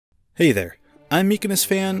Hey there, I'm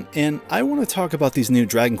MykonosFan, and I want to talk about these new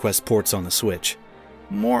Dragon Quest ports on the Switch.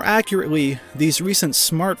 More accurately, these recent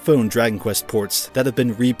smartphone Dragon Quest ports that have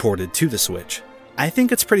been reported to the Switch. I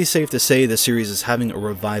think it's pretty safe to say the series is having a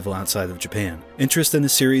revival outside of Japan. Interest in the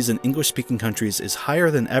series in English-speaking countries is higher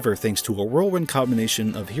than ever thanks to a whirlwind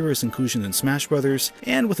combination of Hero's inclusion in Smash Bros.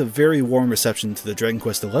 And with a very warm reception to the Dragon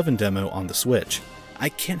Quest XI demo on the Switch. I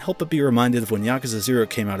can't help but be reminded of when Yakuza 0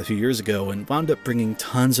 came out a few years ago and wound up bringing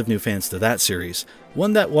tons of new fans to that series,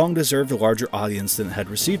 one that long deserved a larger audience than it had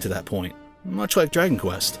received to that point, much like Dragon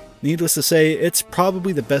Quest. Needless to say, it's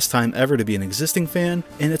probably the best time ever to be an existing fan,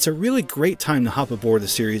 and it's a really great time to hop aboard the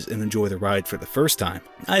series and enjoy the ride for the first time.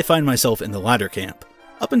 I find myself in the latter camp.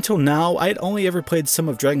 Up until now, I'd only ever played some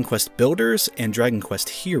of Dragon Quest Builders and Dragon Quest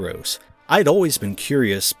Heroes. I'd always been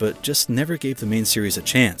curious, but just never gave the main series a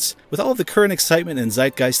chance. With all of the current excitement and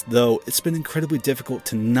zeitgeist though, it's been incredibly difficult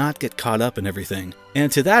to not get caught up in everything. And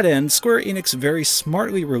to that end, Square Enix very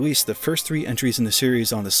smartly released the first 3 entries in the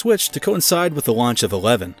series on the Switch to coincide with the launch of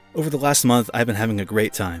 11. Over the last month, I've been having a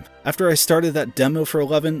great time. After I started that demo for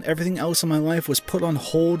 11, everything else in my life was put on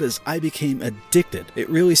hold as I became addicted. It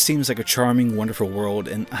really seems like a charming, wonderful world,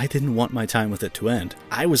 and I didn't want my time with it to end.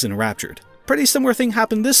 I was enraptured. Pretty similar thing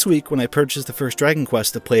happened this week when I purchased the first Dragon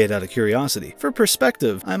Quest to play it out of curiosity. For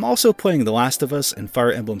perspective, I'm also playing The Last of Us and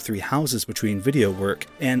Fire Emblem Three Houses between video work,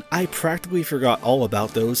 and I practically forgot all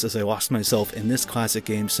about those as I lost myself in this classic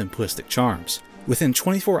game's simplistic charms. Within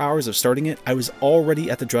 24 hours of starting it, I was already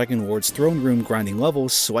at the Dragon Lord's throne room grinding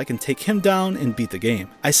levels so I can take him down and beat the game.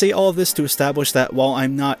 I say all of this to establish that while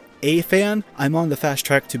I'm not a fan, I'm on the fast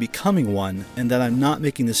track to becoming one, and that I'm not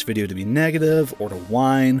making this video to be negative, or to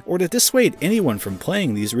whine, or to dissuade anyone from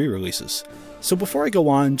playing these re-releases. So before I go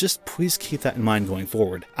on, just please keep that in mind going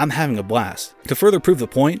forward. I'm having a blast. To further prove the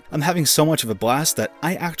point, I'm having so much of a blast that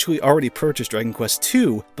I actually already purchased Dragon Quest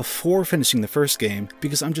II before finishing the first game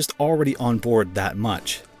because I'm just already on board that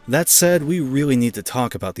much. That said, we really need to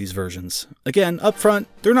talk about these versions. Again, up front,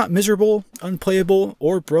 they're not miserable, unplayable,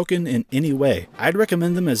 or broken in any way. I'd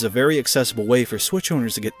recommend them as a very accessible way for Switch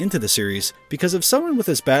owners to get into the series, because if someone with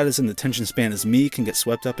as bad as an attention span as me can get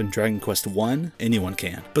swept up in Dragon Quest I, anyone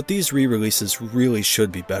can. But these re-releases really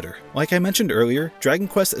should be better. Like I mentioned earlier, Dragon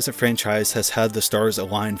Quest as a franchise has had the stars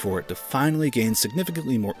align for it to finally gain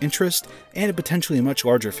significantly more interest and a potentially much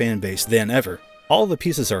larger fan base than ever. All the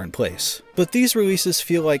pieces are in place, but these releases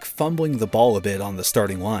feel like fumbling the ball a bit on the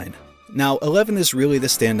starting line. Now, 11 is really the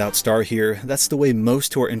standout star here. That's the way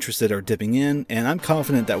most who are interested are dipping in, and I'm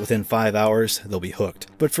confident that within 5 hours, they'll be hooked.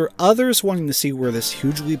 But for others wanting to see where this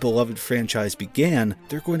hugely beloved franchise began,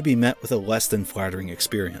 they're going to be met with a less than flattering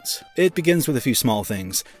experience. It begins with a few small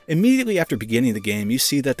things. Immediately after beginning the game, you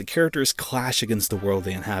see that the characters clash against the world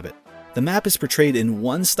they inhabit. The map is portrayed in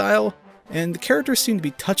one style, and the characters seem to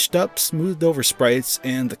be touched up, smoothed over sprites,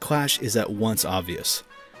 and the clash is at once obvious.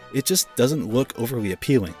 It just doesn't look overly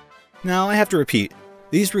appealing. Now, I have to repeat,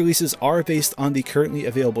 these releases are based on the currently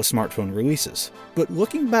available smartphone releases, but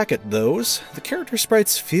looking back at those, the character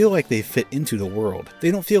sprites feel like they fit into the world.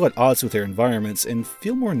 They don't feel at odds with their environments and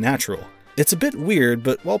feel more natural. It's a bit weird,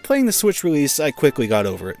 but while playing the Switch release, I quickly got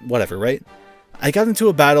over it. Whatever, right? I got into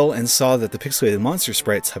a battle and saw that the pixelated monster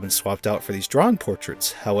sprites have been swapped out for these drawn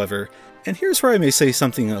portraits, however, and here's where I may say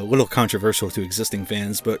something a little controversial to existing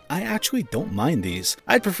fans, but I actually don't mind these.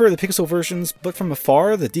 I'd prefer the pixel versions, but from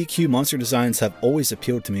afar, the DQ monster designs have always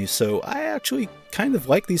appealed to me, so I actually kind of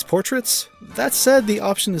like these portraits. That said, the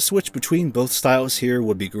option to switch between both styles here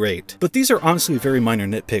would be great. But these are honestly very minor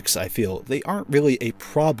nitpicks, I feel. They aren't really a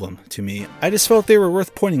problem to me. I just felt they were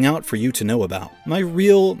worth pointing out for you to know about. My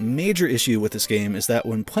real major issue with this game is that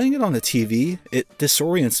when playing it on the TV, it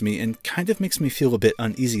disorients me and kind of makes me feel a bit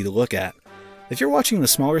uneasy to look at. If you're watching the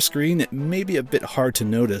smaller screen, it may be a bit hard to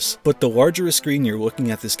notice, but the larger a screen you're looking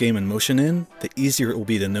at this game in motion in, the easier it will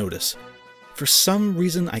be to notice. For some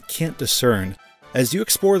reason I can't discern, as you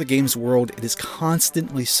explore the game's world, it is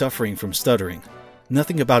constantly suffering from stuttering.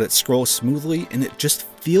 Nothing about it scrolls smoothly, and it just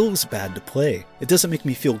feels bad to play. It doesn't make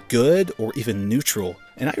me feel good or even neutral,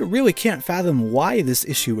 and I really can't fathom why this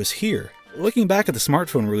issue is here. Looking back at the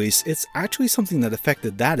smartphone release, it's actually something that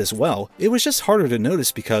affected that as well. It was just harder to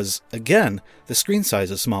notice because, again, the screen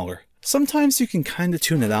size is smaller. Sometimes you can kinda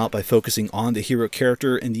tune it out by focusing on the hero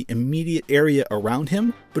character and the immediate area around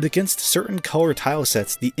him, but against certain color tile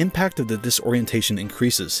sets, the impact of the disorientation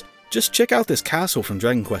increases. Just check out this castle from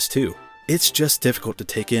Dragon Quest II. It's just difficult to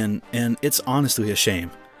take in, and it's honestly a shame.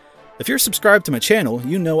 If you're subscribed to my channel,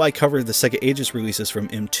 you know I covered the Sega Ages releases from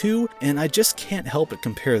M2, and I just can't help but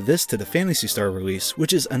compare this to the Phantasy Star release,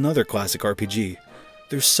 which is another classic RPG.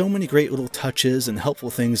 There's so many great little touches and helpful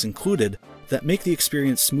things included that make the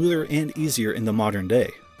experience smoother and easier in the modern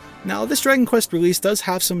day. Now, this Dragon Quest release does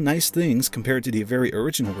have some nice things compared to the very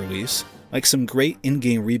original release, like some great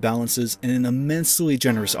in-game rebalances and an immensely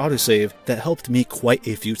generous autosave that helped me quite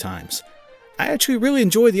a few times. I actually really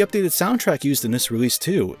enjoyed the updated soundtrack used in this release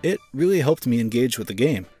too. It really helped me engage with the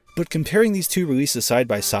game. But comparing these two releases side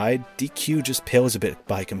by side, DQ just pales a bit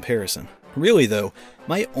by comparison. Really though,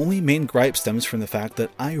 my only main gripe stems from the fact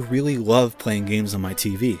that I really love playing games on my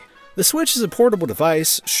TV. The Switch is a portable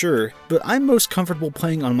device, sure, but I'm most comfortable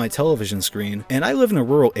playing on my television screen, and I live in a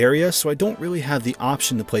rural area, so I don't really have the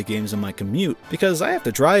option to play games on my commute because I have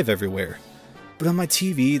to drive everywhere. But on my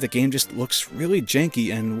TV, the game just looks really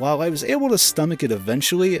janky, and while I was able to stomach it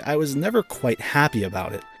eventually, I was never quite happy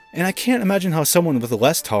about it. And I can't imagine how someone with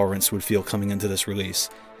less tolerance would feel coming into this release.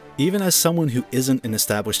 Even as someone who isn't an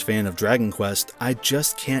established fan of Dragon Quest, I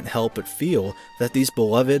just can't help but feel that these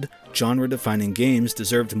beloved, genre-defining games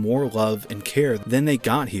deserved more love and care than they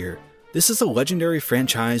got here. This is a legendary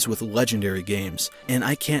franchise with legendary games, and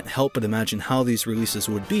I can't help but imagine how these releases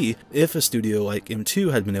would be if a studio like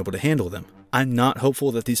M2 had been able to handle them. I'm not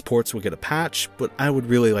hopeful that these ports will get a patch, but I would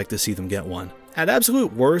really like to see them get one. At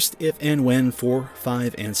absolute worst, if and when 4,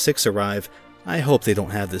 5, and 6 arrive, I hope they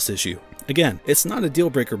don't have this issue. Again, it's not a deal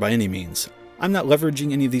breaker by any means. I'm not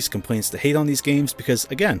leveraging any of these complaints to hate on these games because,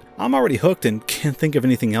 again, I'm already hooked and can't think of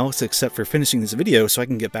anything else except for finishing this video so I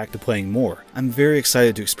can get back to playing more. I'm very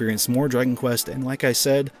excited to experience more Dragon Quest, and like I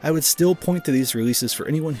said, I would still point to these releases for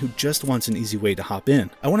anyone who just wants an easy way to hop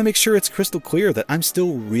in. I want to make sure it's crystal clear that I'm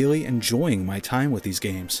still really enjoying my time with these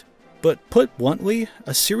games. But put bluntly,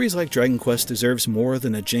 a series like Dragon Quest deserves more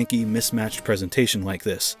than a janky, mismatched presentation like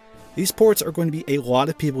this. These ports are going to be a lot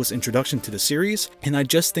of people's introduction to the series, and I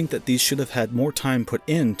just think that these should have had more time put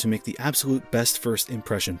in to make the absolute best first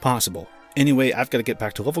impression possible. Anyway, I've got to get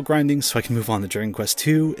back to level grinding so I can move on to Dragon Quest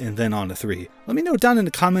 2 and then on to 3. Let me know down in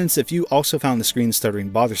the comments if you also found the screen stuttering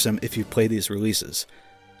bothersome if you play these releases.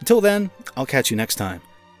 Until then, I'll catch you next time.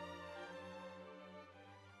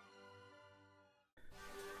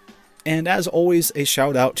 And as always, a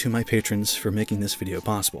shout out to my patrons for making this video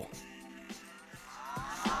possible.